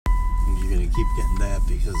keep getting that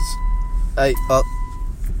because... Hey,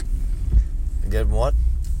 getting what?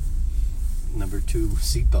 Number 2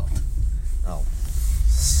 seatbelt. Oh,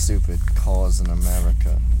 stupid cars in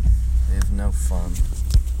America. They have no fun.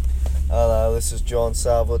 Hello, this is John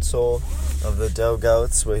Salvatore of the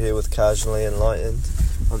Delgoats. We're here with Casually Enlightened.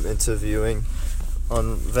 I'm interviewing,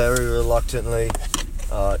 very reluctantly,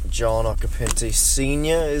 John Occhipinti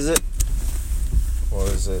Senior, is it? Or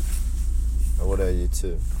is it? Or what are you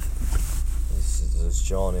two? This is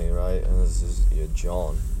Johnnie, right? And this is you're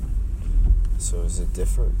John. So is it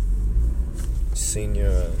different?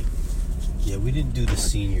 Senior. Yeah, we didn't do the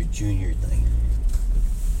senior-junior thing.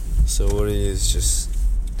 So what are you? Is just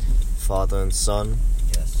father and son?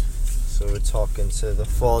 Yes. So we're talking to the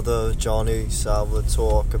father of Johnnie,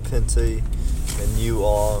 Salvatore Occhipinti, and you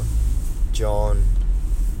are John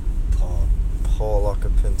Paul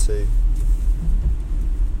Occhipinti.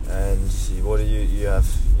 And what do you have?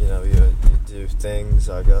 You do things.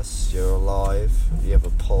 I guess you're alive. You have a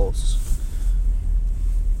pulse.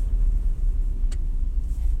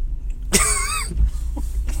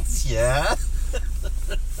 Yeah.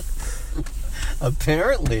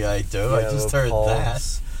 Apparently I do. I just heard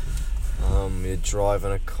that. You're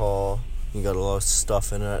driving a car. You got a lot of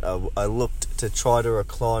stuff in it. I looked to try to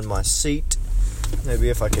recline my seat. Maybe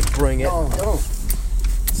if I could bring it. No, don't.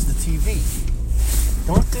 It's the TV.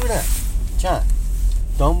 Don't do that. John,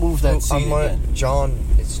 don't move that seat again. John,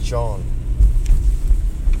 it's John.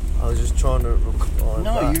 I was just trying to recline.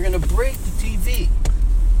 No, you're going to break the TV.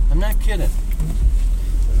 I'm not kidding.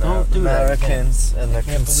 Don't do Americans that and the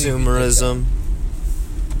consumerism.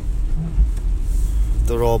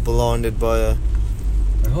 They're all blinded by a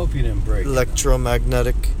I hope you didn't break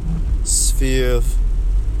electromagnetic sphere of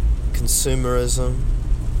consumerism.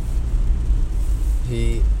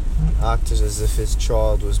 He acted as if his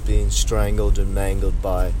child was being strangled and mangled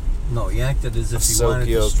by... No, he acted as if he wanted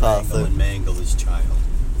to strangle and mangle his child.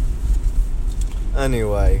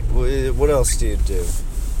 Anyway, what else do you do?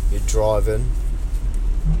 You're driving.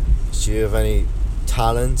 Do you have any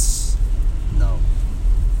talents? No.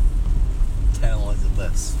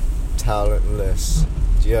 Talentless. Talentless.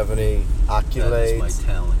 Do you have any accolades? That is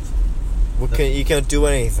my talent. You can't do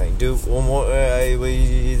anything. Do one more.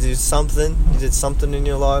 You did something. You did something in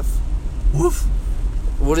your life. Woof.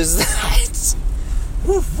 What is that?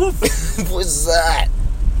 Woof woof. What's that?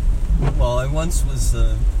 Well, I once was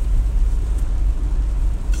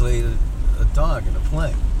played a dog in a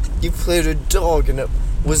play. You played a dog in a...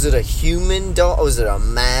 Was it a human dog? Was it a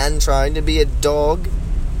man trying to be a dog?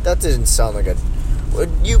 That didn't sound like a...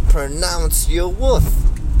 Would you pronounce your woof?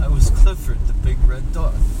 I was Clifford, the big red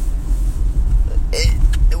dog.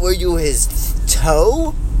 Were you his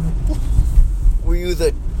toe? Were you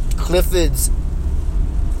the Clifford's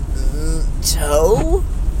toe?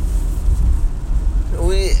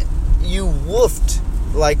 You woofed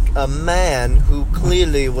like a man who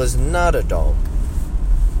clearly was not a dog.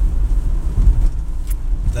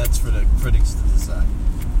 That's for the critics to decide.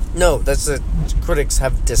 No, that's the critics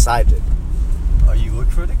have decided. Are you a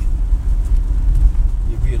critic?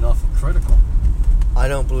 You're being awful critical. I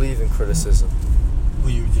don't believe in criticism. Well,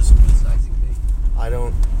 you were just criticizing me. I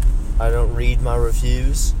don't read my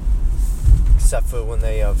reviews, except for when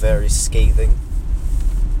they are very scathing.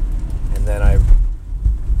 And then I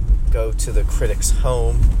go to the critic's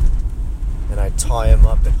home, and I tie him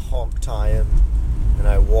up and hog tie him, and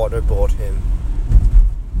I waterboard him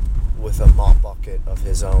with a mop bucket of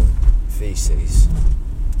his own feces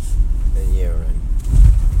and urine.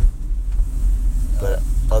 But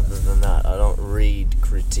other than that, I don't read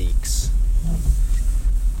critiques.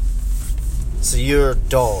 So you're a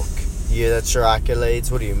dog. Yeah, that's your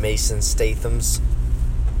accolades. What are you, Mason Statham's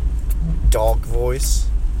dog voice?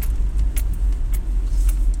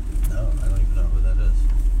 No, I don't even know who that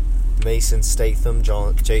is. Mason Statham,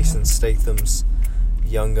 Jason Statham's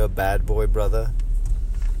younger bad boy brother.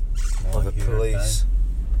 Or the police.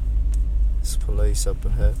 It's police up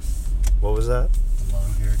ahead. What was that? The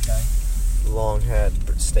long-haired guy?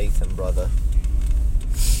 Long-haired Statham brother.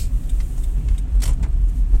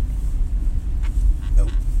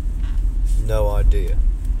 Nope. No idea.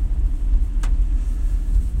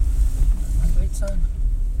 Wait, son.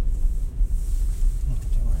 What are you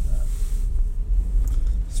doing that?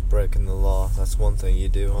 It's breaking the law. That's one thing you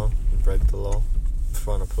do, huh? You break the law in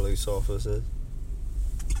front of police officers.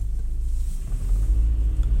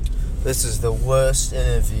 This is the worst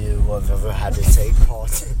interview I've ever had to take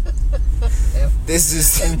part in. This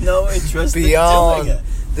is I have no interest beyond. in doing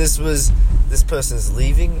it. This person's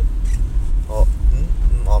leaving. Oh,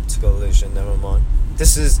 optical illusion. Never mind.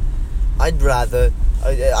 This is. I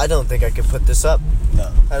don't think I could put this up.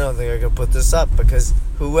 No. I don't think I can put this up because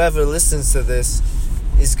whoever listens to this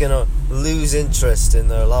is gonna lose interest in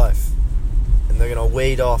their life. And they're gonna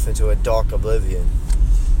wade off into a dark oblivion.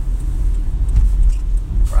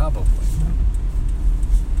 Probably.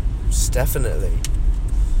 Just definitely.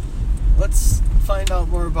 Let's find out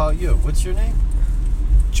more about you. What's your name?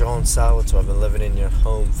 John Salvatore. I've been living in your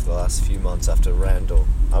home for the last few months after Randall.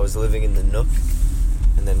 I was living in the Nook,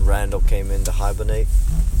 and then Randall came in to hibernate.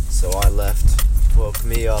 So I left, woke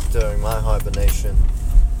me up during my hibernation,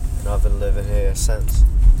 and I've been living here since.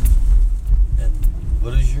 And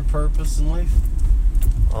what is your purpose in life?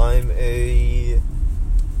 I'm a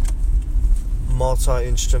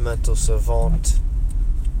multi-instrumental savant,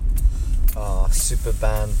 super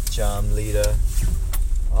band jam leader.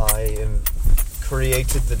 I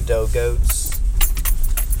created the Dogoats.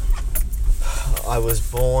 I was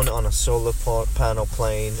born on a solar panel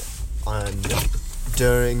plane, and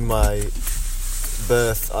during my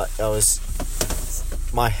birth,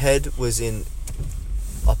 my head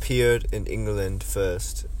appeared in England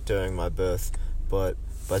first during my birth, but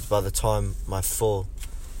by the time my full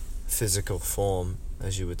physical form,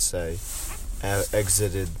 as you would say,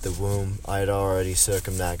 exited the womb, I had already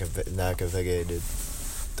circumnavigated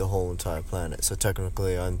the whole entire planet. So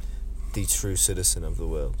technically, I'm the true citizen of the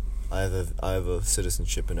world. I have a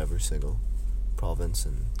citizenship in every single province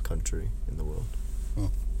and country in the world.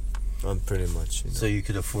 I'm pretty much. So you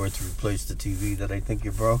could afford to replace the TV that I think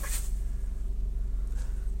you broke?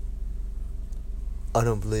 I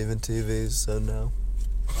don't believe in TVs, so no.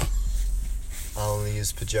 I only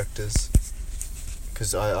use projectors.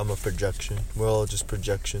 Because I'm a projection. We're all just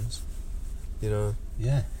projections. You know?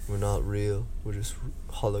 Yeah. We're not real. We're just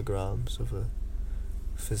holograms of a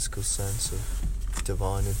physical sense of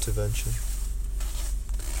divine intervention.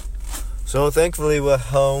 So thankfully we're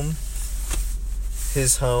home.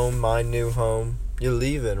 His home, my new home. You're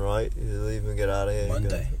leaving, right? You're leaving, get out of here.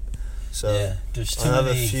 Monday. So yeah, there's too I have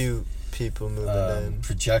many a few people moving in.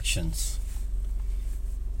 projections,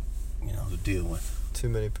 to deal with. Too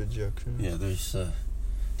many projections. Yeah,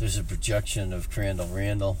 there's a projection of Crandall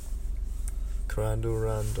Randall.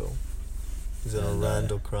 Randall. Is it a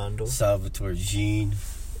Randall Crandall? Salvatore Jean.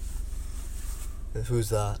 Who's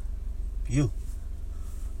that? You.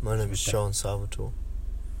 My name is Sean Salvatore.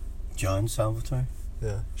 John Salvatore?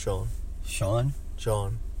 Yeah, Sean. Sean?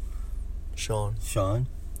 John. Sean. Sean?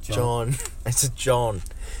 John. I said John.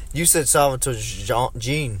 You said Salvatore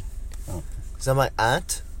Jean. Oh. Is that my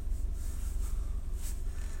aunt?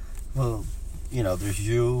 Well, there's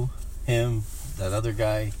you, him, that other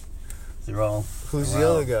guy. They're all Who's around. the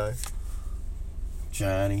other guy?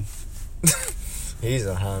 Johnnie. He's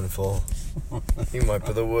a handful. He might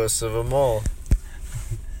be the worst of them all.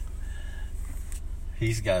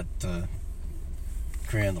 He's got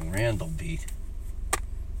Crandall Randall beat.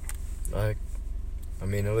 I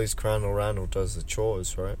mean, at least Crandall Randall does the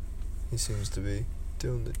chores, right? He seems to be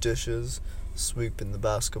doing the dishes, sweeping the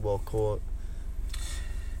basketball court,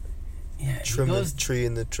 trimming the tree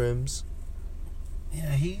in the trims.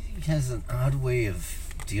 Yeah, he has an odd way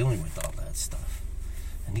of dealing with all that stuff.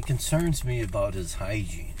 And he concerns me about his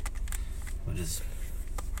hygiene.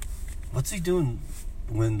 What's he doing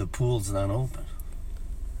when the pool's not open?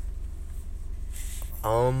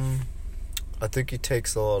 I think he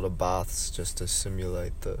takes a lot of baths just to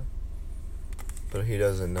simulate but he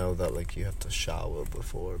doesn't know that you have to shower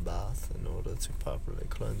before a bath in order to properly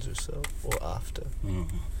cleanse yourself, or after.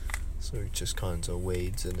 Mm-hmm. So he just kind of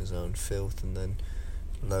wades in his own filth and then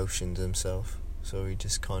lotions himself. So he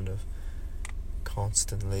just kind of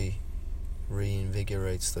constantly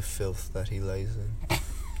reinvigorates the filth that he lays in.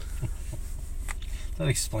 That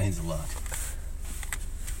explains a lot.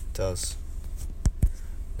 It does.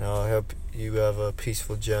 Now I hope you have a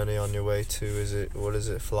peaceful journey on your way to,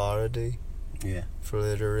 Florida? Yeah.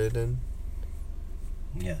 Florida.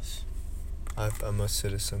 Yes. I'm a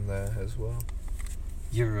citizen there as well.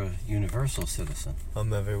 You're a universal citizen.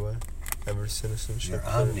 I'm everywhere. Every citizenship. You're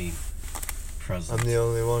omnipresent. I'm the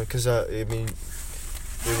only one, because it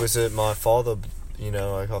was my father,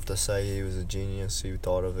 I have to say he was a genius. He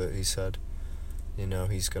thought of it. He said,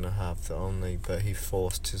 he's going to have but he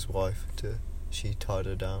forced his wife she tied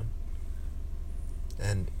her down.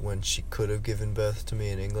 And when she could have given birth to me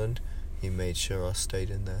in England, he made sure I stayed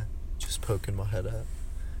in there, just poking my head out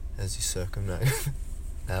as he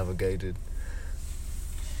circumnavigated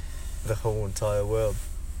the whole entire world.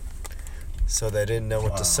 So they didn't know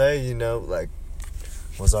what to say,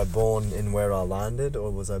 was I born in where I landed,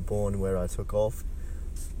 or was I born where I took off?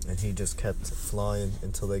 And he just kept flying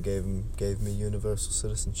until they gave me universal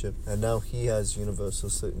citizenship. And now he has universal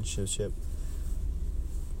citizenship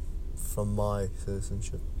from my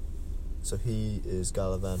citizenship. So he is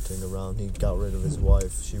gallivanting around. He got rid of his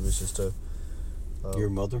wife. She was just a... Your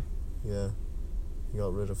mother? Yeah. He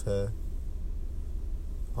got rid of her.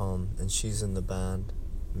 And she's in the band,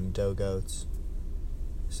 in Dogouts.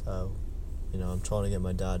 So, I'm trying to get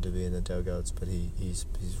my dad to be in the Dogouts, but he's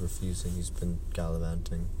refusing. He's been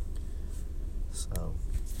gallivanting. So,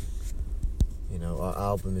 our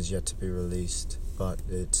album is yet to be released, but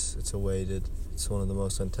it's awaited. It's one of the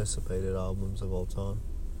most anticipated albums of all time.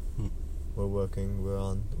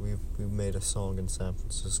 We've made a song in San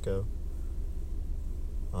Francisco.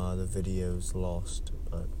 The video's lost,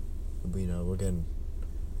 but we're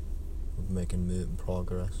making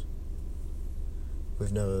progress.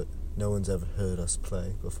 No one's ever heard us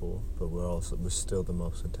play before, but we're still the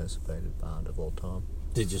most anticipated band of all time.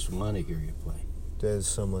 They just want to hear you play. There's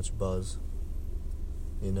so much buzz.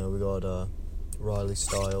 We got Riley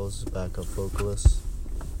Stiles, backup vocalist.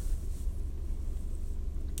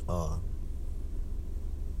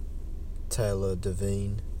 Taylor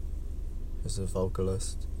Devine is a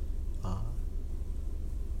vocalist. I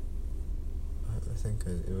think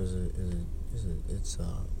it's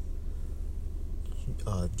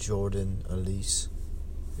Jordan Elise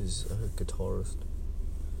is a guitarist.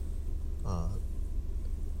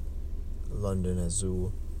 London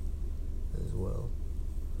Azul as well.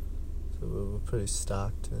 So we're pretty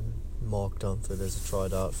stacked, and Mark Dunford has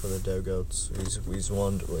tried out for the Dogouts. He's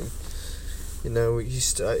wondering.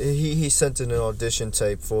 He sent in an audition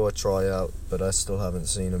tape for a tryout, but I still haven't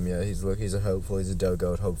seen him yet. He's a hopeful. He's a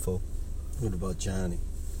Dogout hopeful. What about Johnnie?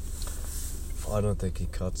 I don't think he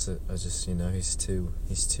cuts it. I just, he's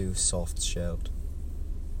too soft shelled.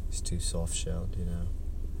 He's too soft shelled,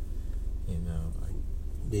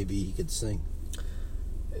 Maybe he could sing.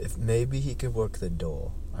 If maybe he could work the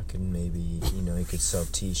door. I could maybe, he could sell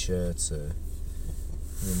T-shirts,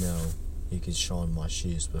 he could shine my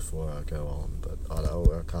shoes before I go on, but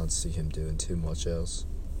I can't see him doing too much else.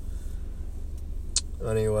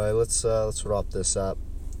 Anyway, let's wrap this up.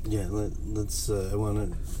 Yeah, let's. I want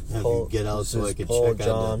to have you get out so I can check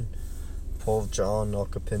on Paul John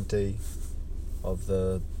Occhipinti of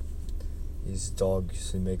these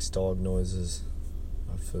dogs. He makes dog noises.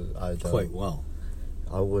 Quite well.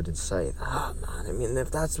 I wouldn't say that, man. I mean,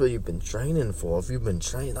 if that's what you've been training for,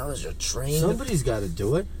 that was your training. Somebody's got to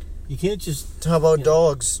do it. You can't just... How about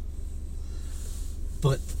dogs?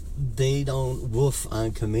 But they don't woof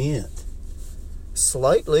on command.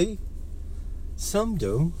 Slightly. Some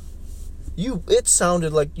do. It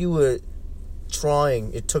sounded like you were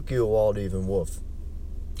trying. It took you a while to even woof.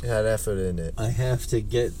 It had effort in it. I have to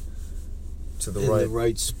get to the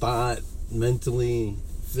right spot mentally,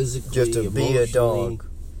 physically, you have to emotionally. be a dog.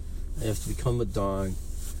 I have to become a dog.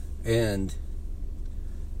 And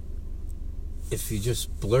if you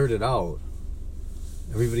just blurt it out,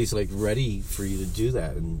 everybody's like ready for you to do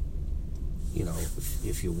that. And,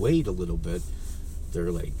 if you wait a little bit,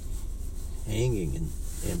 they're like hanging in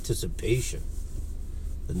anticipation.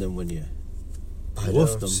 And then when you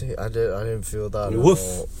woof them... I didn't feel that at woof,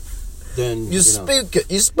 all. Then, You spoke it.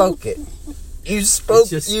 You spoke it. You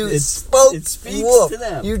spoke. It speaks woof. To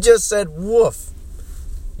them. You just said woof.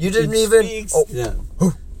 You didn't even. Speaks to them.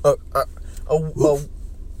 That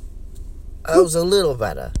was a little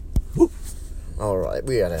better. All right,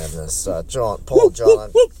 we gotta have this. Paul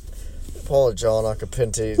John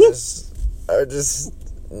Occhipinti.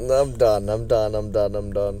 I'm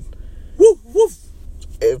done.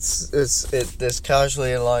 This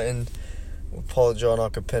Casually Enlightened with Paul John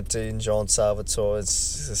Occhipinti and John Salvatore.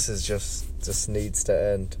 This just needs to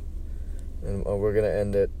end, and we're gonna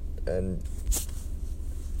end it. And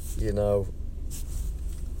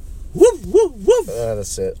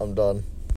that's it. I'm done.